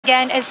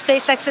Again, is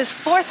SpaceX's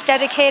 4th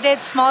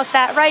dedicated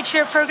small-sat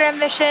rideshare program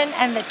mission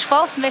and the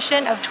 12th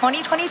mission of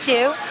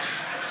 2022.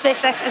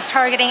 SpaceX is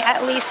targeting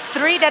at least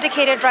 3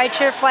 dedicated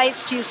rideshare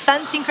flights to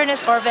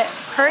sun-synchronous orbit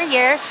per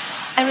year,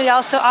 and we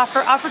also offer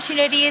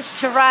opportunities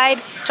to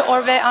ride to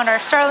orbit on our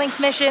Starlink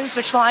missions,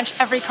 which launch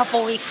every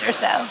couple weeks or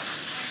so.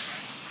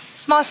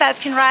 Small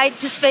sats can ride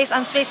to space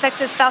on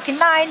SpaceX's Falcon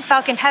 9,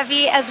 Falcon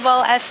Heavy, as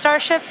well as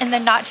Starship in the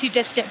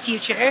not-too-distant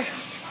future.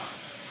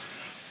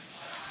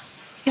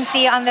 You can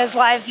see on those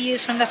live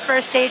views from the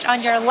first stage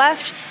on your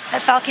left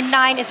that Falcon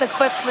 9 is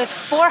equipped with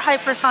 4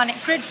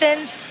 hypersonic grid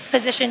fins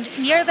positioned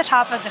near the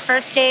top of the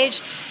first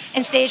stage,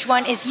 and stage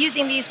 1 is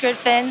using these grid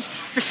fins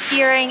for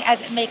steering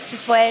as it makes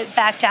its way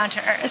back down to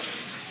Earth.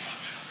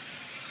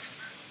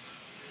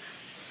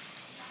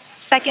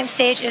 Second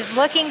stage is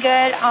looking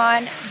good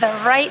on the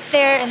right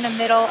there in the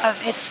middle of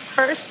its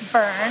first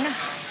burn,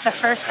 the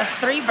first of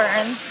 3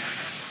 burns.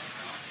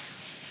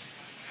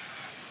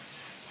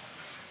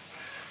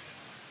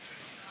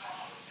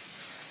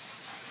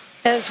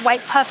 Those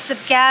white puffs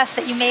of gas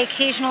that you may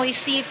occasionally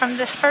see from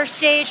this first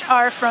stage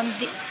are from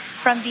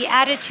the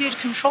attitude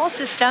control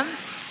system,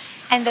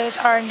 and those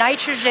are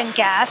nitrogen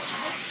gas.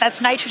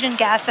 That's nitrogen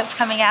gas that's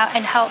coming out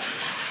and helps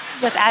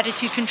with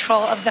attitude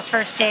control of the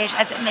first stage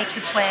as it makes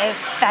its way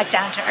back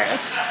down to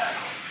Earth.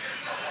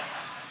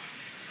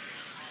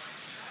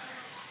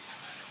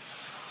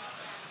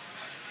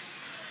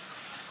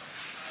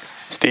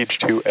 Stage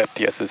 2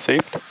 FTS is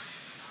saved.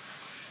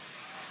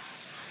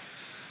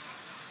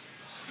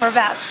 We're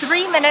about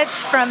 3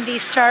 minutes from the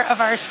start of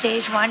our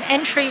stage 1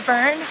 entry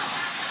burn.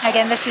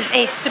 Again, this is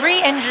a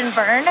 3-engine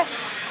burn,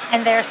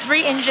 and there are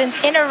 3 engines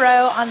in a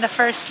row on the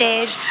first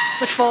stage,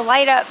 which will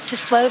light up to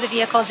slow the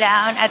vehicle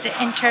down as it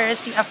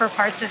enters the upper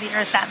parts of the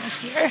Earth's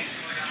atmosphere.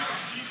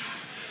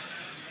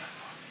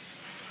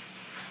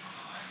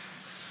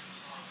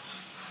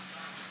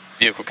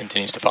 Vehicle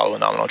continues to follow a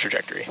nominal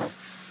trajectory.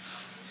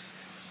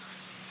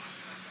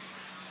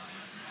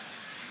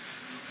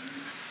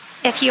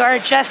 If you are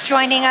just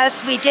joining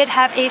us, we did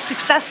have a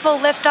successful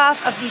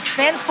liftoff of the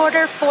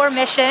Transporter 4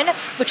 mission,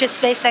 which is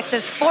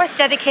SpaceX's 4th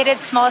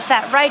dedicated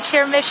small-sat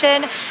rideshare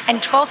mission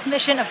and 12th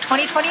mission of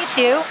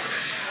 2022.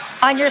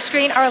 On your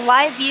screen are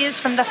live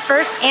views from the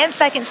first and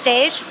second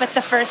stage, with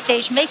the first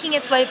stage making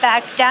its way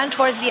back down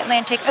towards the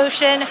Atlantic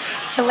Ocean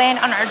to land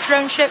on our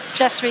drone ship,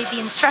 Just Read the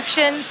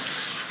Instructions,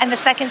 and the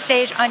second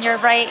stage on your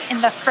right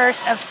in the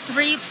first of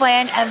 3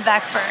 planned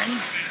MVAC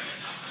burns.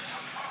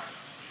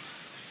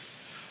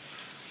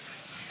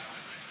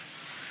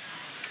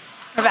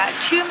 We're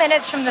about 2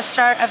 minutes from the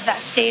start of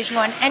that stage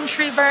 1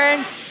 entry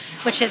burn,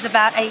 which is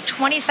about a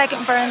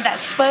 20-second burn that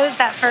slows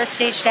that first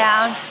stage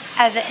down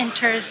as it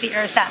enters the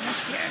Earth's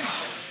atmosphere.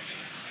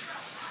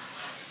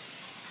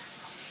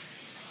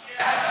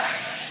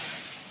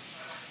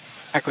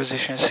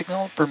 Acquisition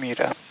signal,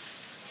 Bermuda.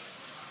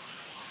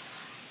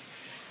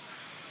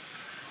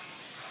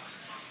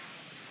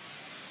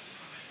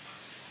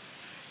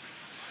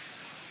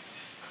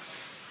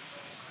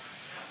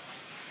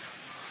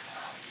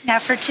 Now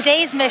for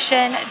today's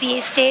mission,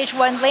 the stage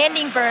 1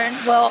 landing burn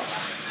will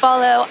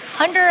follow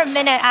under a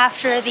minute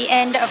after the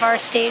end of our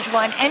stage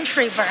 1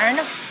 entry burn.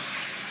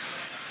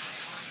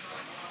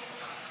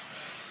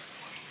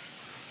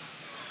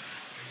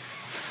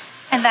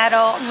 And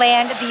that'll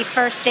land the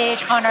first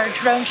stage on our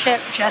drone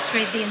ship, Just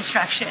Read the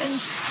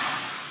Instructions.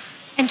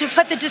 And to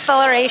put the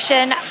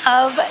deceleration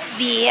of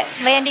the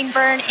landing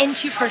burn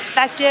into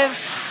perspective,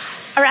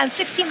 around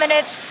 60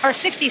 minutes or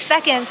 60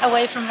 seconds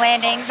away from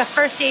landing, the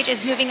first stage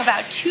is moving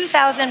about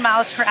 2,000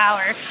 miles per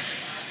hour.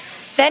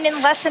 Then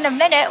in less than a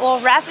minute, we'll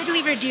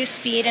rapidly reduce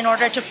speed in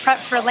order to prep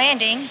for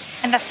landing,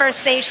 and the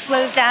first stage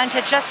slows down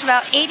to just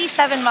about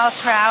 87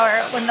 miles per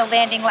hour when the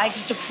landing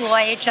legs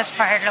deploy just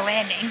prior to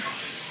landing.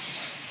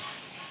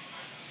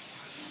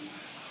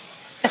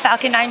 The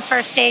Falcon 9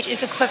 first stage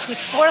is equipped with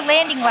 4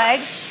 landing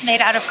legs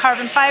made out of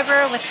carbon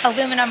fiber with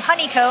aluminum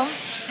honeycomb,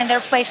 and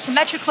they're placed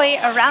symmetrically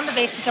around the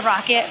base of the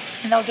rocket,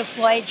 and they'll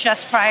deploy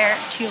just prior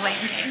to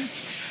landing.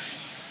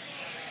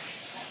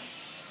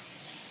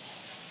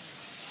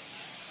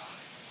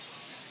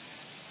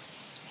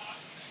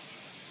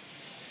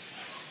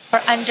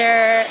 We're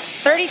under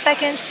 30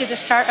 seconds to the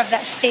start of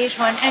that stage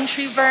 1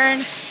 entry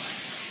burn.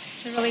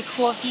 It's a really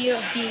cool view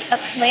of the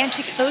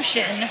Atlantic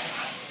Ocean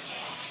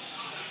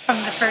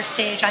from the first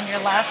stage on your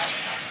left.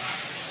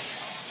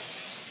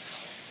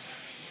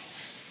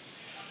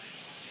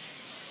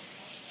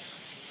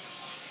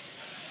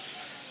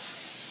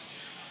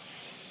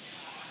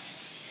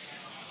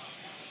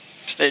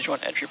 Stage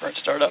 1 entry burn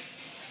startup.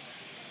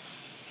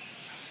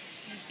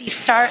 Here's the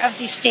start of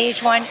the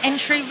stage 1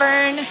 entry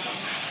burn.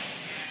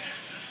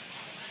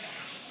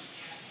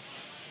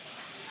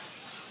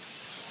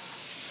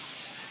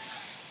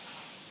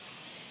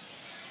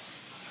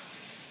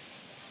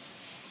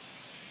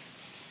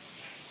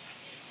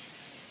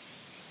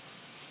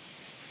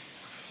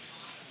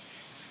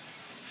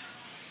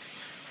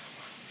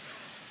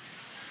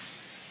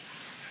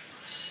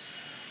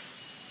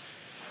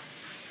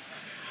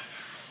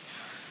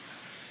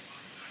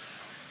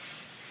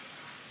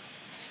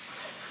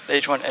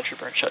 Stage 1 entry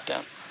burn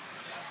shutdown.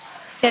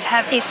 Did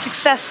have a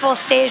successful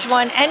stage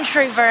 1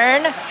 entry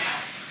burn. And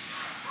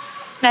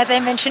as I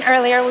mentioned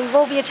earlier, we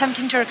will be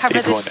attempting to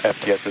recover Stage 1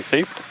 FTS is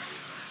saved.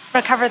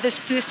 Recover this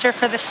booster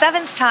for the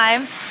 7th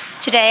time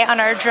today on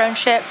our drone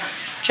ship.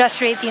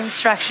 Just read the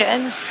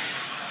instructions.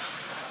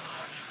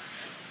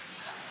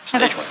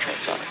 Stage 1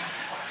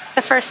 transonic.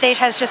 The first stage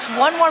has just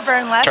one more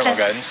burn left. Terminal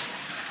guidance.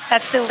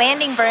 That's the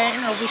landing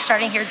burn. We'll be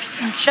starting here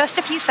in just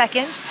a few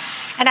seconds.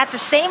 And at the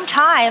same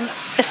time,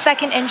 the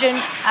second engine,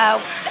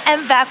 the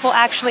MVAC will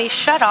actually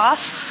shut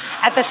off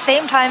at the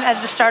same time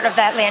as the start of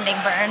that landing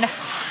burn.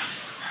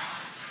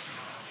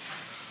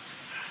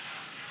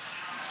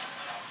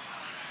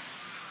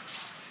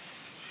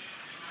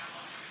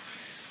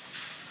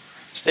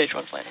 Stage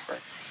 1 landing burn.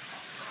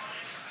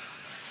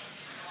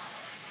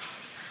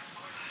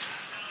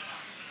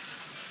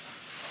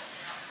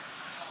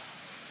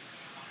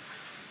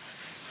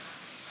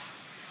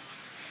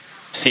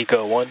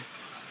 Seco 1.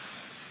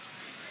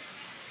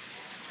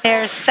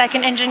 There's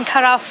second engine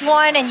cutoff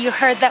 1, and you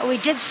heard that we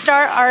did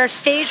start our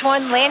stage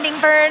 1 landing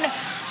burn.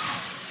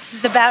 This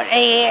is about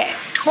a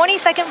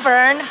 20-second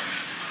burn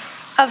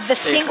of the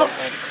single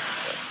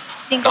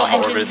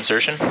engine. Orbit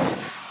insertion.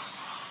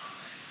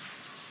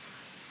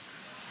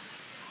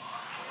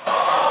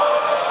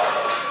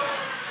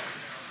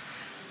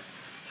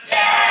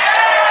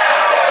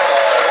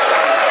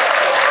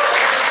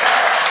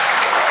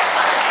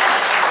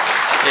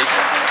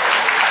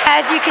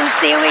 As you can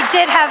see, we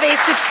did have a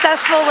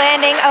successful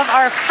landing of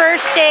our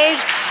first stage,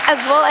 as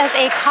well as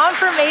a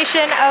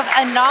confirmation of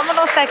a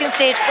nominal second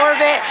stage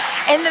orbit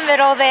in the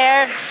middle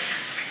there.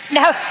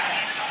 Now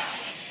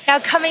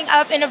coming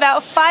up in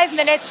about 5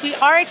 minutes, we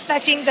are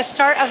expecting the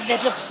start of the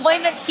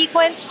deployment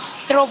sequence.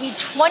 There will be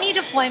 20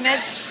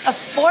 deployments of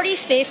 40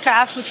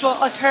 spacecraft, which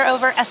will occur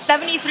over a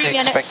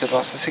 73-minute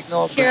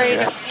period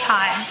of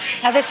time.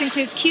 Now this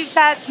includes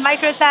CubeSats,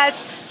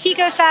 microsats,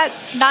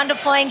 picosats,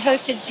 non-deploying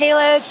hosted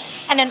payloads,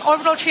 and an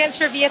orbital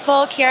transfer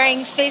vehicle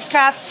carrying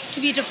spacecraft to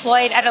be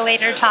deployed at a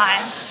later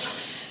time.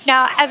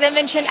 Now, as I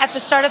mentioned at the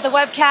start of the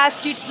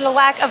webcast, due to the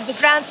lack of the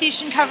ground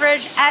station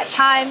coverage, at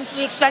times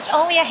we expect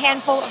only a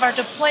handful of our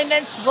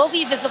deployments will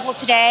be visible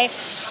today.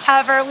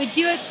 However, we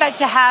do expect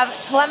to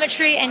have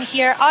telemetry and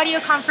hear audio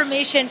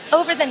confirmation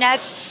over the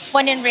nets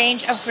when in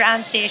range of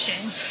ground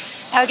stations.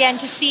 Now again,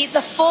 to see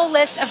the full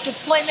list of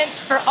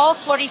deployments for all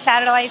 40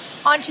 satellites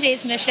on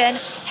today's mission,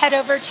 head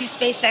over to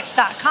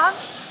SpaceX.com.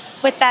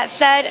 With that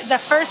said, the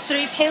first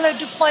 3 payload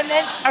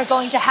deployments are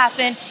going to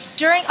happen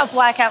during a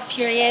blackout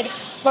period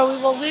where we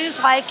will lose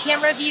live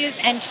camera views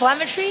and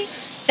telemetry.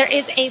 There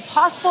is a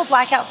possible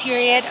blackout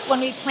period when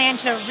we plan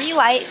to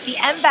relight the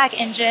MVAC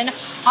engine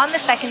on the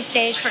second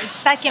stage for its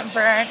second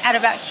burn at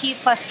about T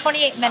plus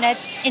 28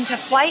 minutes into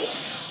flight.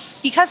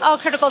 Because all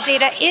critical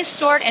data is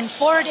stored and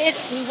forwarded,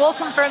 we will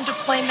confirm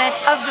deployment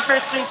of the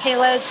first 3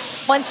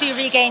 payloads once we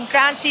regain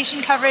ground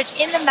station coverage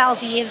in the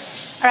Maldives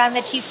around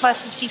the T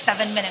plus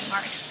 57-minute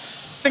mark.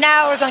 For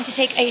now, we're going to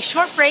take a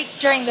short break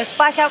during this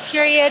blackout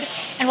period,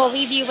 and we'll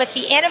leave you with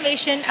the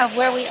animation of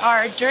where we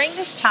are during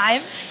this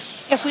time.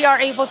 If we are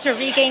able to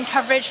regain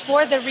coverage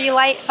for the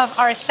relight of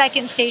our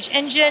second stage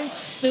engine,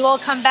 we will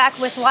come back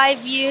with live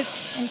views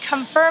and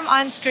confirm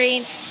on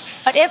screen.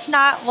 But if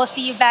not, we'll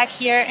see you back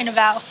here in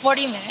about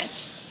 40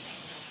 minutes.